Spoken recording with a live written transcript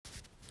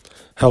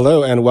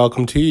Hello and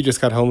welcome to You Just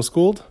Got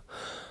Homeschooled.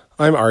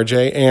 I'm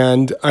RJ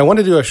and I want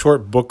to do a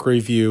short book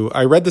review.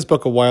 I read this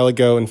book a while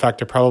ago. In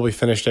fact, I probably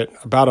finished it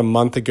about a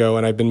month ago,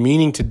 and I've been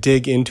meaning to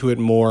dig into it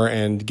more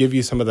and give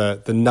you some of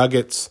the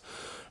nuggets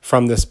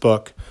from this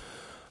book.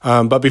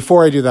 But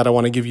before I do that, I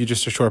want to give you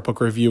just a short book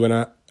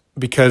review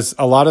because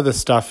a lot of the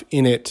stuff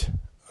in it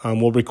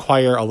will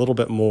require a little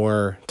bit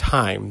more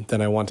time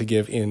than I want to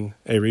give in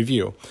a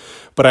review.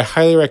 But I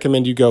highly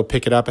recommend you go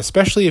pick it up,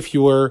 especially if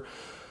you're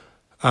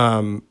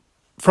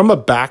from a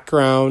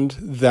background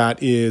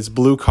that is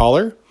blue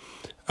collar.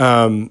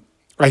 I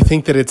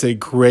think that it's a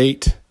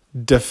great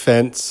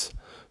defense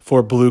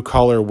for blue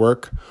collar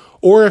work.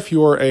 Or if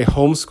you're a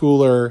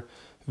homeschooler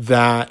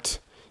that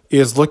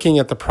is looking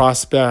at the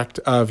prospect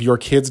of your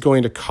kids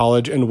going to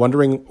college and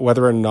wondering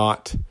whether or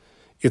not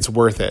it's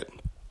worth it.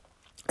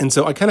 And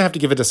so I kind of have to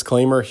give a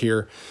disclaimer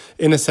here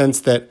in a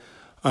sense that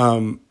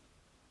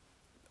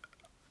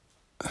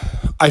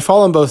I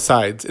fall on both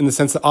sides, in the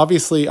sense that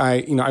obviously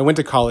I went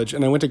to college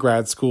and I went to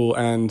grad school,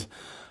 and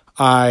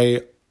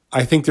I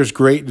think there's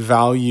great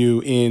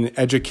value in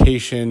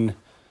education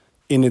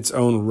in its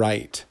own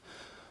right.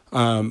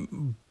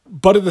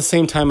 But at the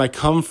same time, I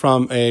come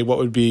from what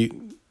would be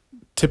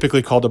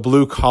typically called a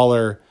blue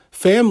collar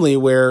family,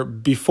 where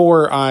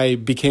before I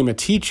became a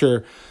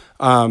teacher,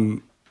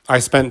 I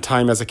spent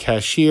time as a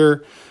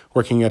cashier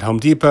working at Home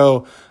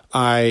Depot.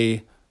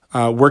 I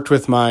worked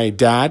with my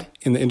dad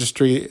in the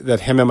industry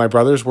that him and my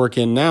brothers work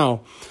in now.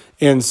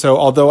 And so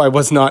although I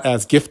was not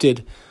as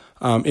gifted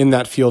in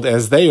that field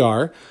as they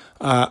are,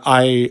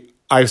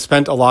 I've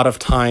spent a lot of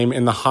time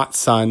in the hot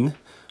sun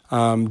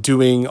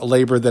doing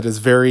labor that is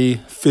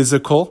very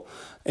physical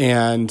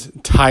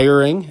and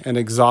tiring and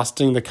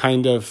exhausting, the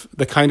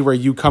kind where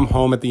you come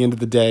home at the end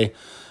of the day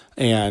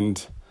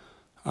and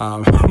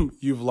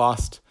you've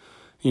lost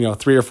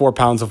 3 or 4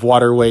 pounds of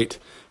water weight.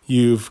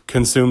 You've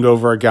consumed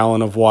over a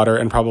gallon of water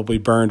and probably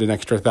burned an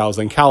extra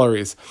 1,000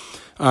 calories.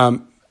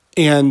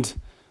 And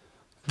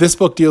this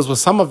book deals with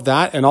some of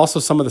that and also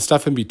some of the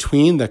stuff in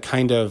between, the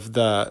kind of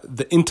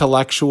the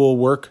intellectual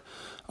work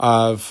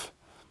of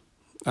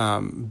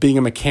being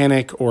a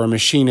mechanic or a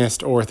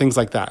machinist or things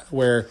like that,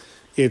 where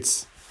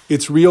it's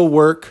real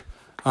work,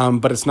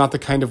 but it's not the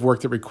kind of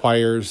work that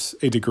requires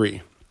a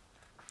degree.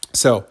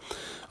 So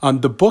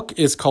the book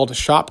is called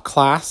Shop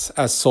Class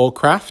as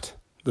Soulcraft.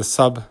 The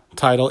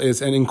subtitle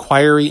is An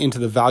Inquiry into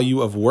the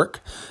Value of Work,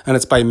 and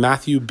it's by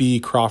Matthew B.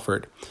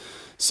 Crawford.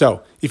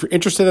 So if you're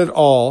interested at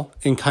all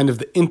in kind of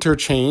the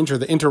interchange or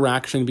the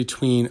interaction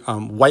between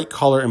white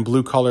collar and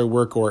blue collar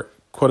work, or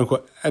quote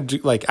unquote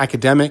like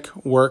academic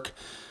work,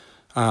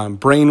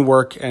 brain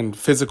work and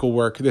physical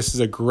work, this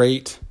is a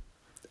great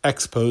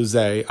expose,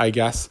 I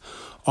guess,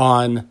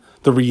 on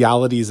the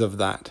realities of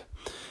that.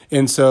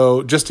 And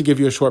so just to give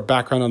you a short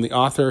background on the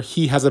author,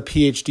 he has a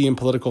PhD in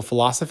political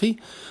philosophy,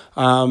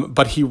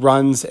 but he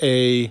runs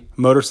a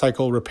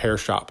motorcycle repair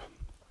shop.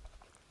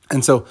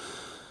 And so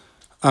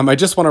I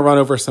just want to run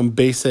over some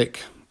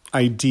basic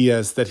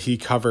ideas that he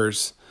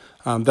covers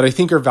that I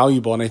think are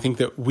valuable, and I think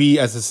that we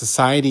as a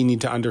society need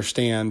to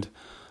understand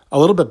a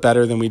little bit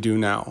better than we do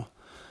now.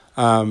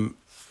 As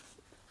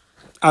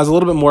a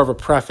little bit more of a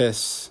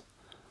preface,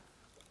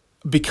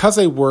 because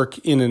I work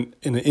in an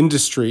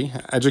industry,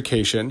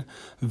 education,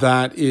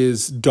 that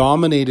is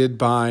dominated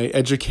by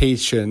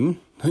educated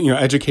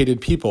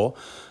people,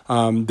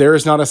 there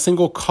is not a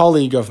single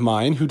colleague of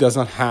mine who does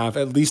not have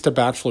at least a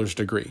bachelor's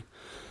degree.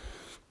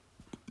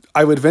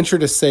 I would venture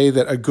to say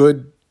that a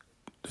good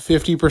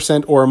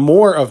 50% or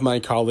more of my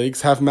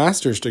colleagues have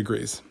master's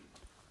degrees.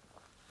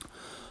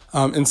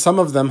 And some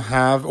of them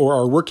have or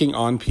are working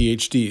on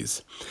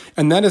PhDs.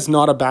 And that is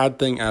not a bad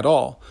thing at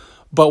all.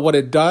 But what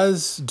it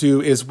does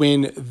do is,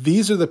 when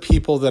these are the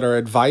people that are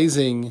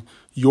advising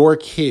your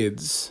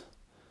kids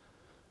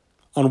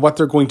on what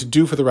they're going to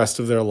do for the rest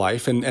of their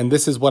life, and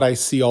this is what I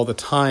see all the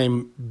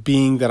time,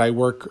 being that I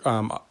work,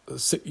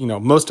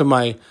 most of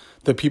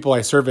the people I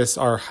service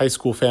are high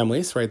school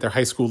families, right? They're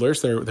high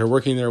schoolers. They're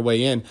working their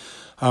way in.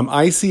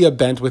 I see a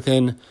bent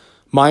within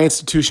my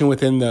institution,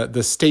 within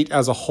the state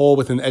as a whole,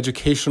 within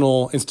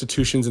educational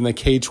institutions in the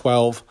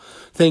K-12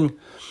 thing,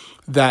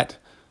 that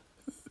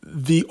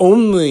the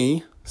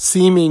only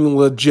seeming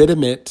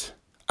legitimate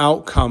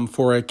outcome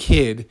for a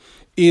kid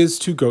is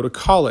to go to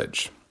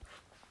college.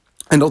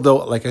 And although,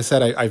 like I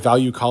said, I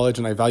value college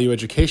and I value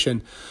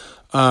education,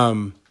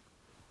 I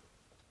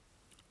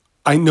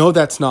know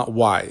that's not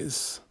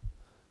wise,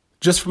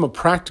 just from a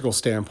practical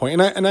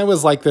standpoint. And I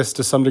was like this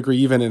to some degree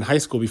even in high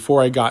school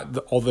before I got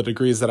all the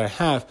degrees that I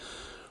have,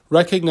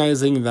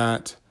 recognizing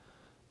that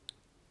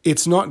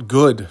it's not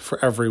good for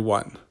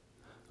everyone.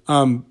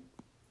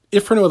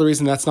 If for no other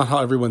reason, that's not how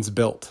everyone's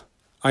built.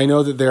 I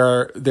know that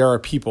there are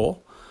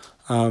people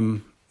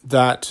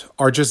that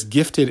are just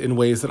gifted in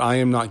ways that I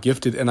am not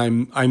gifted, and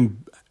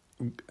I'm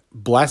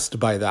blessed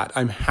by that.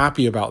 I'm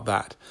happy about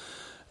that,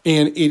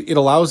 and it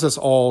allows us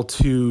all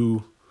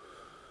to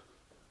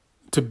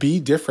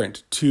be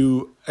different,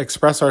 to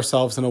express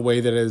ourselves in a way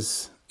that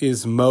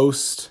is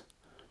most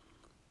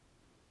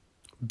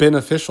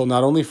beneficial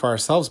not only for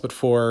ourselves, but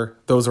for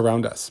those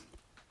around us.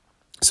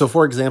 So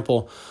for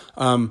example,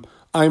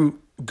 I'm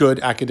good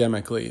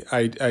academically.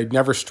 I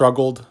never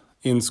struggled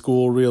in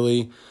school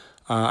really.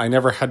 I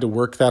never had to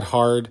work that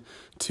hard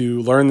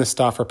to learn the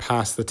stuff or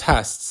pass the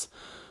tests.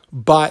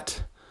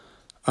 But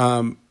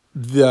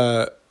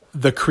the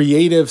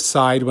creative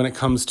side when it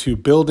comes to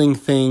building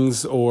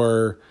things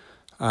or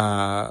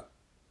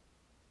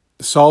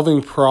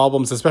solving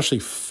problems, especially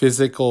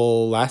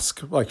physical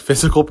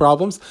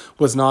problems,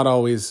 was not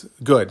always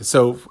good.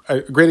 So a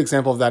great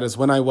example of that is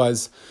when I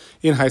was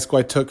in high school,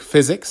 I took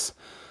physics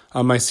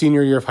my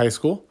senior year of high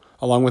school,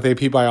 along with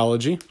AP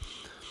biology.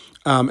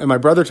 And my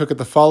brother took it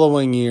the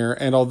following year.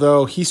 And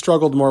although he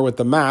struggled more with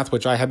the math,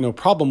 which I had no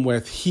problem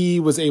with,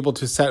 he was able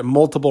to set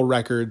multiple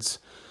records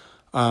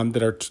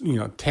that are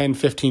 10,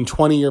 15,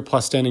 20-year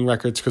plus standing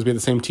records, because we had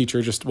the same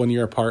teacher, just 1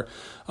 year apart,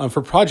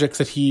 for projects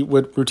that he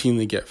would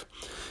routinely give.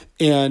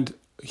 And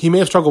he may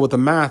have struggled with the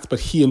math, but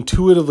he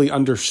intuitively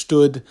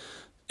understood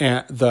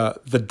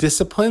the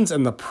disciplines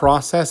and the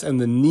process and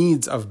the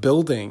needs of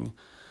building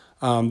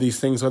these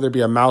things, whether it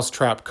be a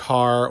mousetrap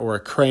car or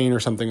a crane or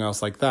something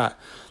else like that.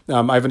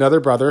 I have another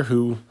brother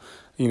who,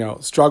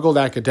 struggled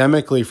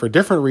academically for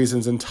different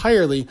reasons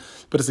entirely,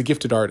 but is a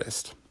gifted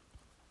artist.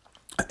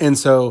 And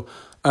so,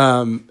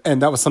 and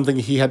that was something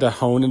he had to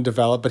hone and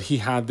develop, but he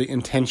had the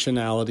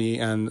intentionality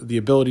and the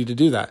ability to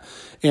do that.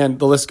 And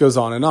the list goes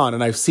on.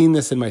 And I've seen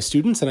this in my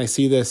students, and I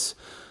see this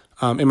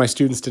in my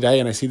students today,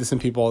 and I see this in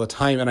people all the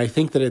time. And I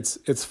think that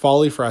it's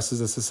folly for us as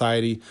a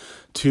society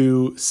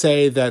to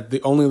say that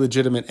the only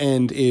legitimate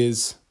end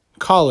is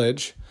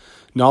college,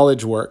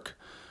 knowledge work,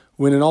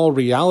 when in all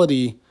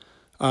reality,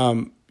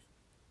 who's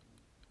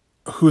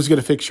going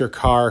to fix your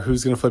car,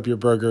 who's going to flip your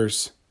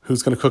burgers,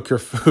 who's going to cook your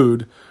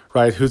food,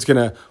 right? Who's going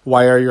to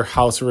wire your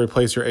house or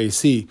replace your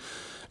AC?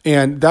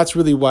 And that's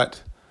really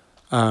what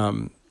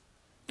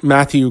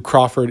Matthew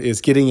Crawford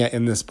is getting at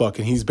in this book.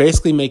 And he's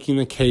basically making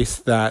the case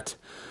that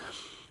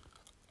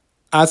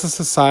as a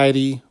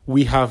society,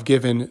 we have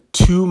given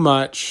too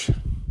much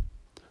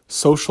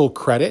social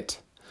credit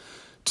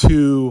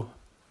to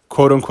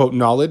quote unquote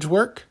knowledge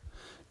work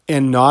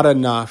and not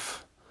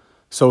enough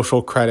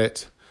social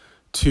credit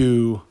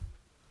to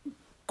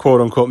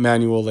quote unquote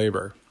manual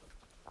labor.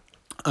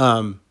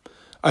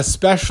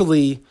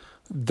 Especially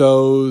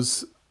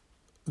those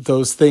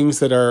things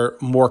that are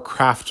more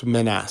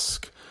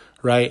craftsman-esque,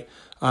 right?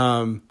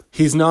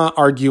 He's not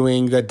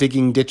arguing that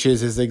digging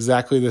ditches is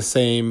exactly the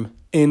same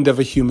end of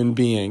a human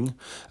being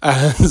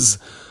as,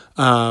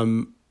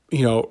 writing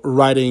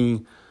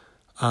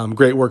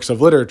great works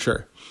of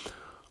literature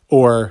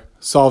or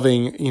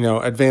solving,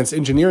 advanced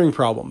engineering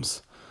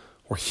problems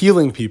or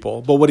healing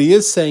people. But what he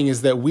is saying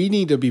is that we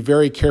need to be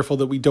very careful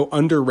that we don't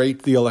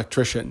underrate the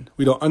electrician.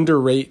 We don't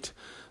underrate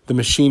the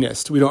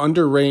machinist. We don't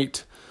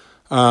underrate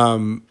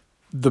the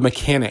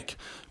mechanic,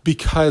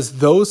 because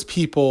those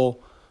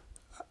people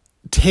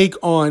take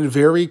on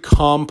very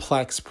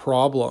complex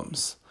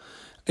problems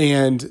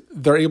and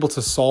they're able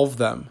to solve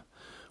them,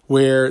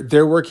 where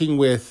they're working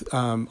with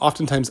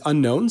oftentimes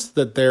unknowns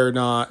that they're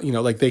not,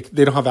 they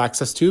don't have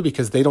access to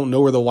because they don't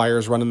know where the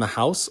wires run in the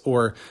house,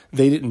 or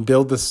they didn't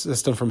build the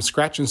system from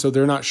scratch. And so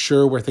they're not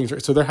sure where things are.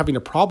 So they're having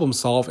to problem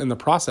solve in the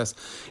process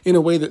in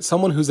a way that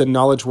someone who's in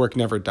knowledge work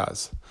never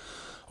does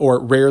or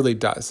rarely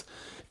does.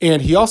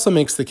 And he also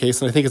makes the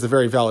case, and I think it's a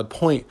very valid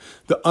point,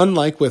 that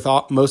unlike with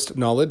most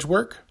knowledge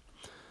work,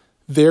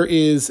 there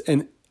is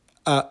an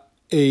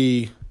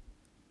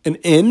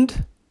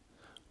end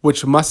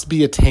which must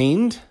be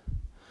attained,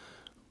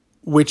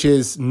 which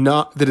is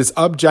that is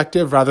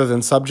objective rather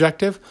than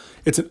subjective.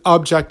 It's an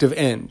objective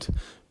end.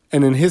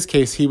 And in his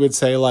case, he would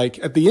say,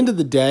 at the end of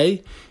the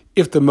day,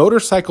 if the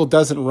motorcycle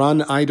doesn't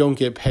run, I don't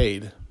get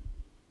paid.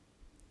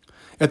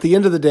 At the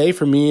end of the day,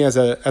 for me as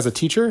a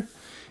teacher,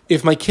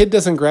 if my kid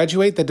doesn't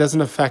graduate, that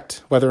doesn't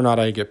affect whether or not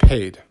I get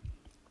paid.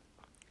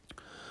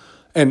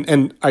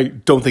 And I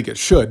don't think it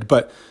should,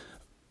 but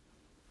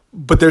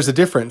there's a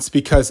difference,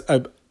 because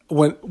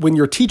when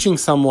you're teaching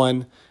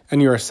someone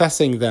and you're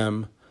assessing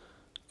them,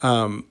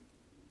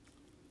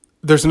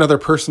 there's another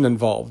person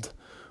involved.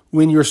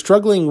 When you're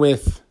struggling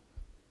with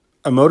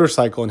a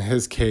motorcycle, in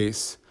his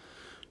case,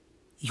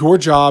 your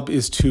job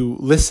is to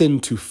listen,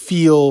 to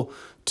feel,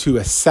 to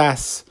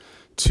assess,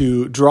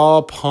 to draw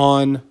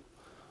upon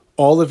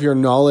all of your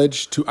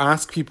knowledge, to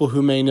ask people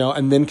who may know,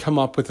 and then come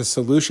up with a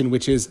solution,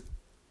 which is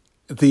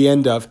the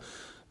end of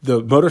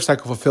the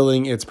motorcycle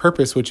fulfilling its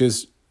purpose, which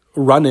is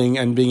running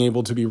and being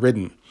able to be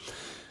ridden.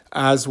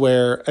 As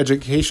where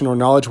education or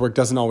knowledge work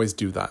doesn't always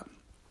do that.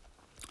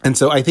 And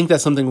so I think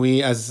that's something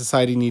we as a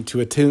society need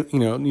to attend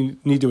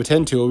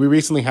to. We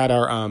recently had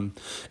our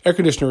air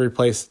conditioner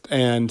replaced,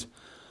 and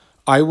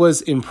I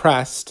was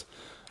impressed.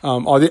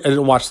 I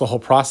didn't watch the whole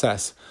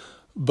process,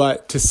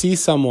 but to see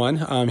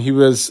someone, he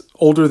was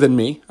older than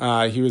me.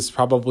 He was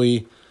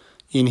probably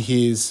in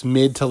his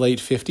mid to late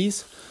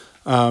 50s.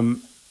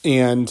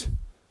 And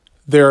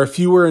there are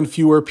fewer and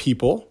fewer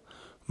people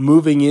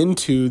moving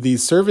into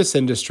these service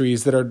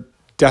industries that are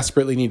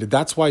desperately needed.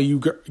 That's why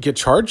you get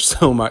charged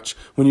so much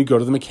when you go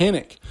to the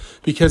mechanic.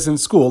 Because in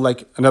school,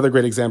 like another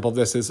great example of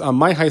this is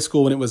my high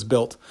school, when it was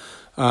built,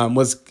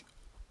 was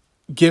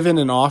given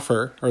an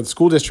offer, or the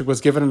school district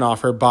was given an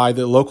offer by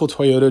the local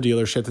Toyota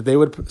dealership that they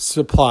would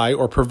supply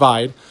or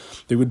provide,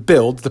 they would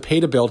pay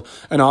to build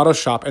an auto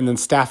shop and then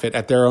staff it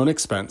at their own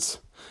expense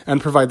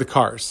and provide the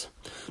cars.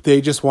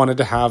 They just wanted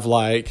to have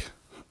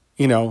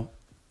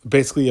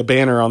basically a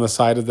banner on the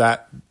side of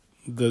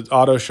the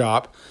auto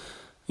shop,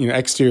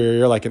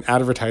 exterior, like an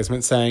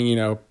advertisement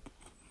saying,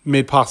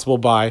 made possible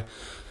by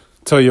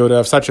Toyota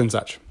of such and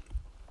such.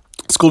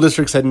 School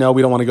district said, no,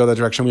 we don't want to go that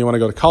direction. We want to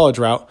go the college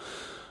route.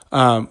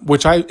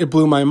 It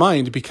blew my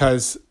mind,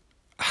 because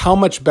how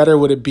much better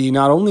would it be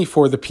not only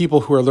for the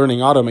people who are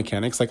learning auto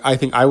mechanics, like I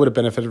think I would have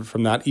benefited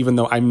from that, even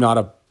though I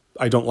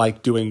don't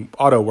like doing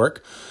auto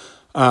work.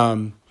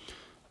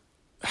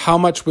 How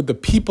much would the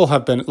people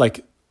have been,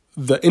 like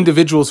the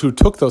individuals who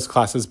took those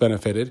classes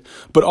benefited,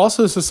 but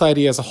also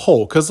society as a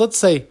whole? Because let's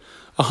say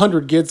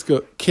 100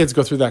 kids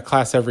go through that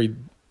class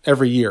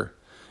every year,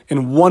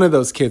 and one of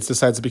those kids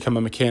decides to become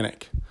a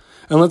mechanic.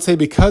 And let's say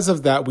because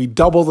of that, we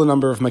double the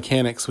number of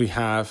mechanics we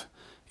have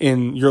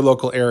in your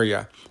local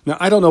area. Now,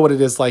 I don't know what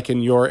it is like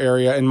in your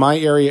area. In my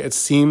area, it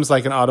seems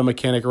like an auto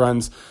mechanic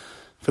runs,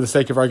 for the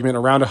sake of argument,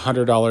 around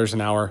 $100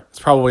 an hour. It's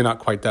probably not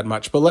quite that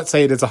much, but let's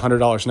say it is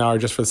 $100 an hour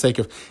just for the sake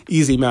of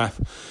easy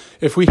math.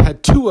 If we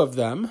had 2 of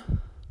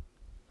them,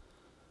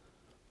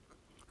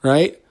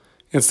 right,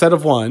 instead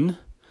of 1,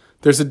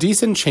 there's a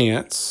decent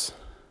chance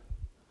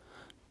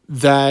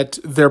that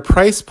their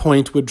price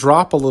point would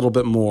drop a little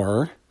bit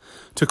more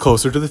to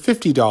closer to the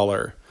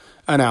 $50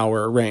 an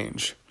hour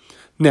range.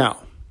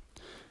 Now,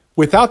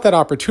 without that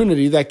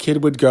opportunity, that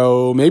kid would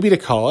go maybe to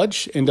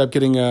college, end up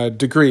getting a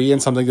degree in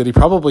something that he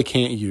probably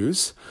can't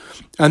use,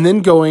 and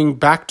then going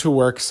back to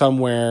work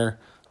somewhere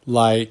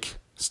like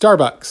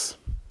Starbucks.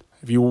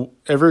 If you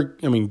ever,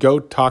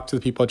 go talk to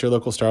the people at your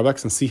local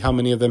Starbucks and see how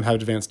many of them have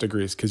advanced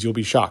degrees, because you'll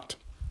be shocked.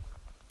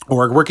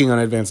 Or working on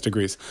advanced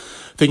degrees,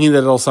 thinking that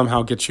it'll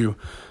somehow get you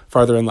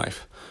farther in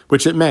life,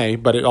 which it may,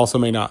 but it also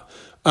may not.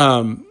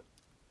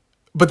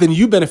 But then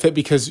you benefit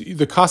because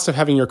the cost of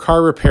having your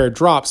car repaired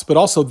drops, but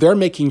also they're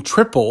making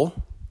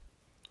triple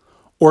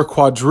or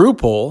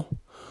quadruple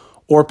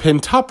or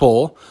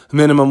pentuple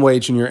minimum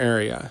wage in your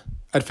area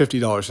at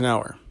 $50 an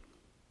hour.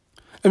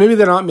 And maybe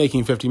they're not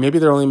making 50, maybe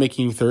they're only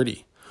making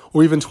 30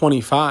 or even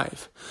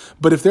 25.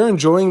 But if they're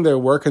enjoying their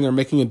work and they're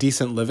making a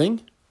decent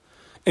living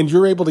and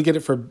you're able to get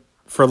it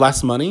for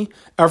less money,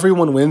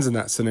 everyone wins in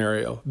that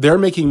scenario. They're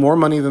making more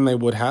money than they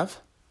would have,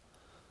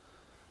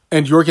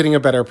 and you're getting a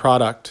better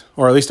product,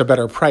 or at least a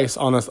better price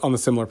on the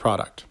similar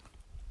product,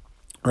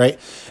 right?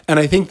 And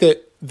I think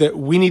that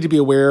we need to be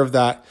aware of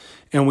that,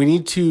 and we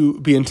need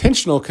to be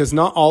intentional, because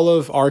not all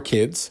of our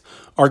kids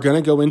are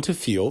going to go into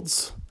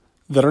fields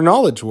that are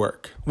knowledge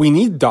work. We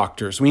need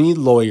doctors. We need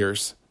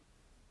lawyers,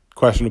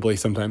 questionably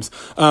sometimes.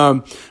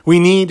 We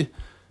need,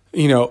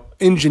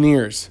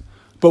 engineers,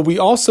 but we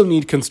also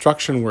need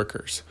construction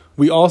workers.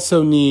 We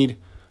also need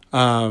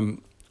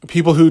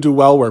people who do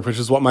well work, which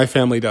is what my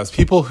family does.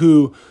 People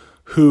who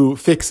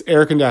fix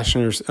air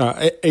conditioners,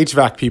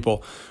 HVAC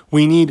people.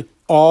 We need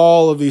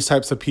all of these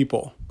types of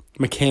people,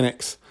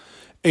 mechanics.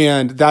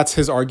 And that's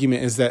his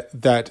argument, is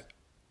that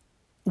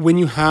when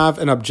you have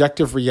an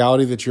objective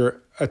reality that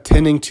you're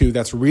attending to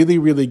that's really,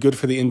 really good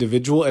for the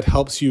individual, it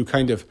helps you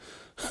kind of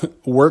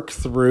work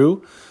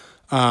through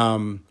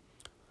some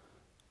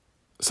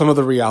of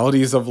the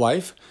realities of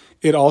life.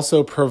 It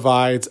also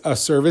provides a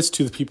service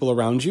to the people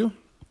around you.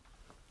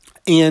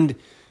 And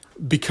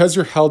because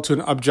you're held to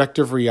an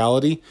objective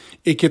reality,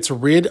 it gets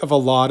rid of a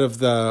lot of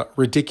the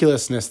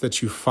ridiculousness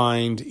that you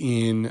find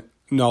in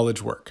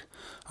knowledge work.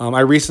 I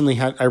recently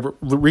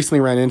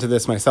ran into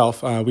this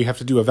myself. We have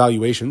to do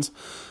evaluations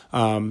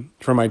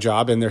for my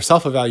job, and they're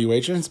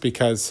self-evaluations,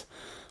 because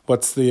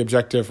what's the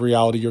objective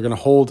reality you're going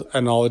to hold a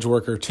knowledge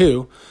worker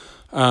to?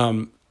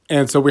 And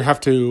so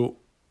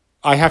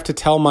I have to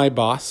tell my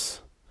boss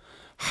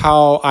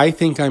how I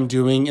think I'm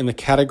doing in the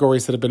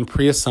categories that have been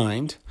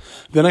pre-assigned.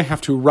 Then I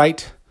have to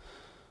write,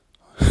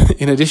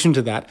 in addition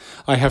to that,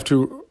 I have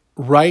to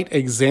write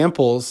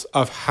examples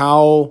of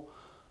how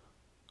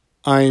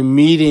I'm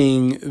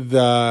meeting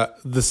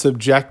the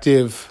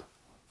subjective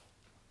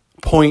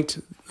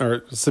point,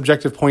 or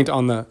subjective point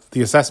on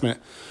the assessment.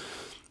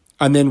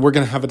 And then we're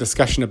going to have a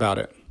discussion about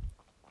it.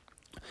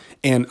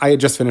 And I had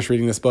just finished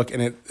reading this book,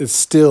 and it is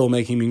still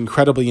making me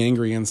incredibly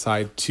angry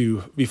inside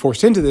to be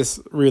forced into this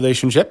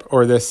relationship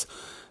or this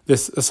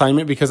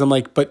assignment, because I'm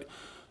like, but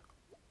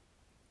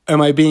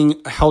am I being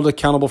held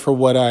accountable for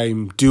what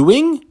I'm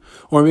doing,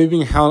 or am I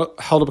being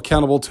held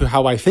accountable to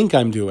how I think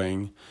I'm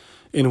doing?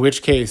 In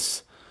which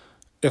case,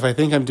 if I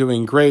think I'm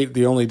doing great,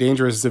 the only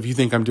danger is if you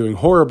think I'm doing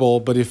horrible.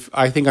 But if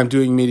I think I'm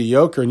doing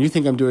mediocre and you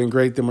think I'm doing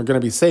great, then we're going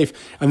to be safe.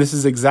 And this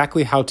is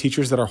exactly how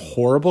teachers that are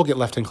horrible get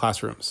left in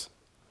classrooms.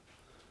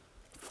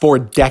 For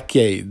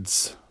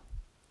decades.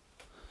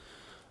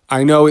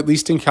 I know, at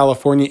least in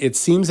California, it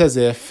seems as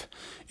if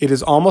it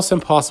is almost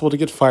impossible to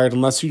get fired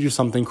unless you do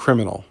something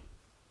criminal.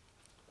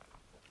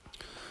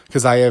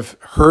 Because I have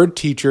heard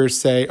teachers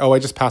say, oh, I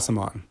just pass them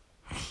on.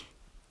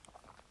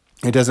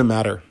 It doesn't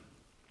matter.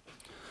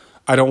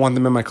 I don't want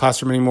them in my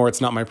classroom anymore. It's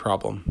not my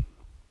problem.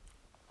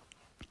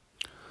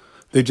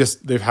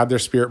 They've had their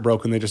spirit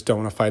broken. They just don't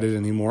want to fight it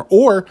anymore.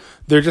 Or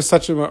they're just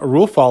such a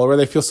rule follower.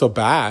 They feel so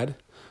bad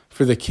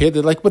for the kid.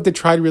 They're like, but they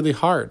tried really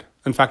hard.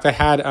 In fact, I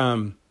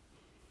had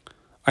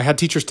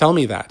teachers tell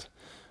me that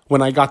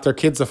when I got their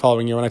kids the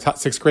following year. When I taught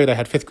 6th grade, I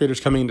had 5th graders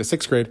coming into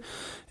 6th grade,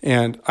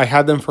 and I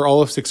had them for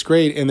all of 6th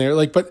grade. And they're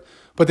like, but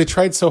they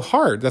tried so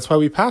hard. That's why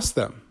we passed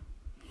them.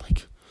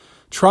 Like,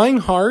 trying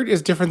hard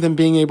is different than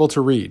being able to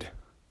read.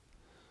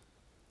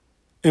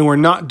 And we're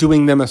not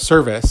doing them a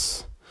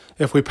service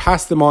if we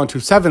pass them on to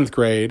 7th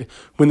grade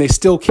when they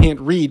still can't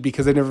read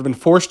because they've never been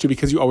forced to,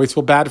 because you always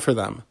feel bad for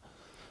them.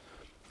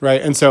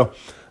 Right? And so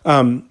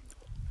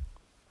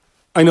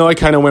I know I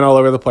kind of went all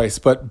over the place,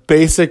 but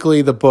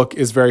basically the book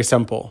is very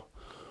simple.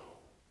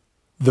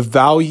 The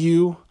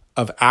value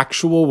of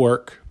actual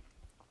work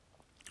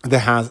that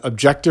has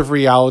objective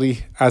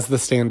reality as the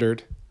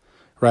standard,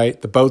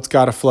 right? The boat's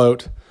got to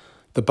float,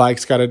 the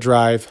bike's got to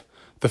drive,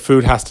 the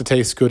food has to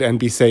taste good and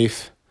be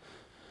safe.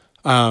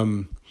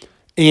 And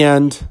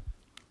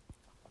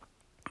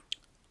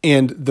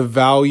the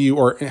value,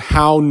 or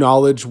how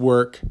knowledge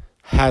work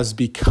has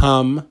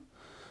become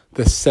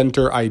the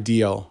center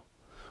ideal,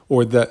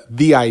 or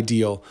the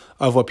ideal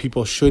of what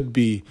people should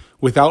be,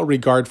 without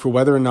regard for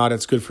whether or not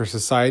it's good for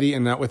society,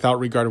 and not without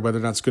regard to whether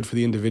or not it's good for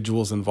the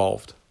individuals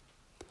involved.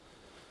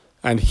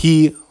 And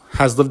he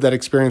has lived that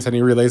experience, and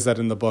he relays that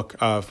in the book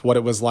of what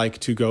it was like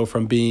to go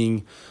from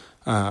being,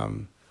 a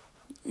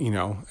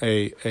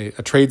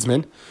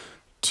tradesman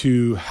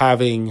to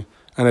having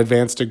an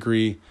advanced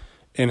degree,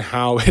 and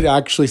how it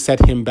actually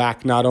set him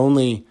back, not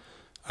only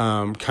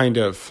kind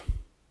of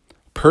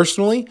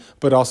personally,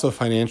 but also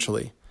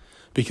financially,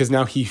 because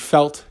now he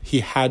felt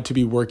he had to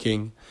be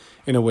working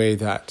in a way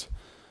that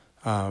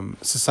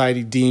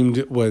society deemed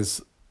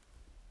was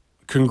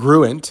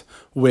congruent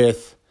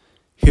with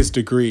his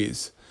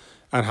degrees,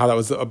 and how that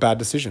was a bad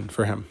decision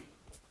for him.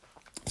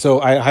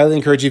 So I highly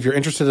encourage you, if you're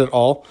interested at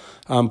all,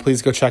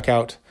 please go check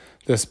out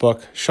this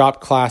book,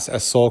 Shop Class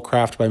as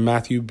Soulcraft by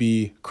Matthew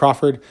B.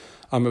 Crawford.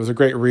 It was a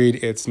great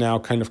read. It's now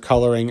kind of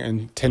coloring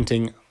and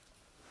tinting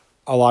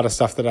a lot of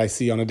stuff that I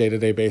see on a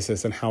day-to-day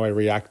basis and how I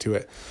react to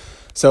it.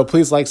 So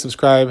please like,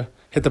 subscribe,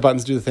 hit the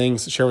buttons, do the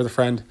things, share with a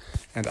friend,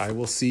 and I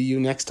will see you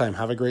next time.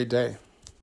 Have a great day.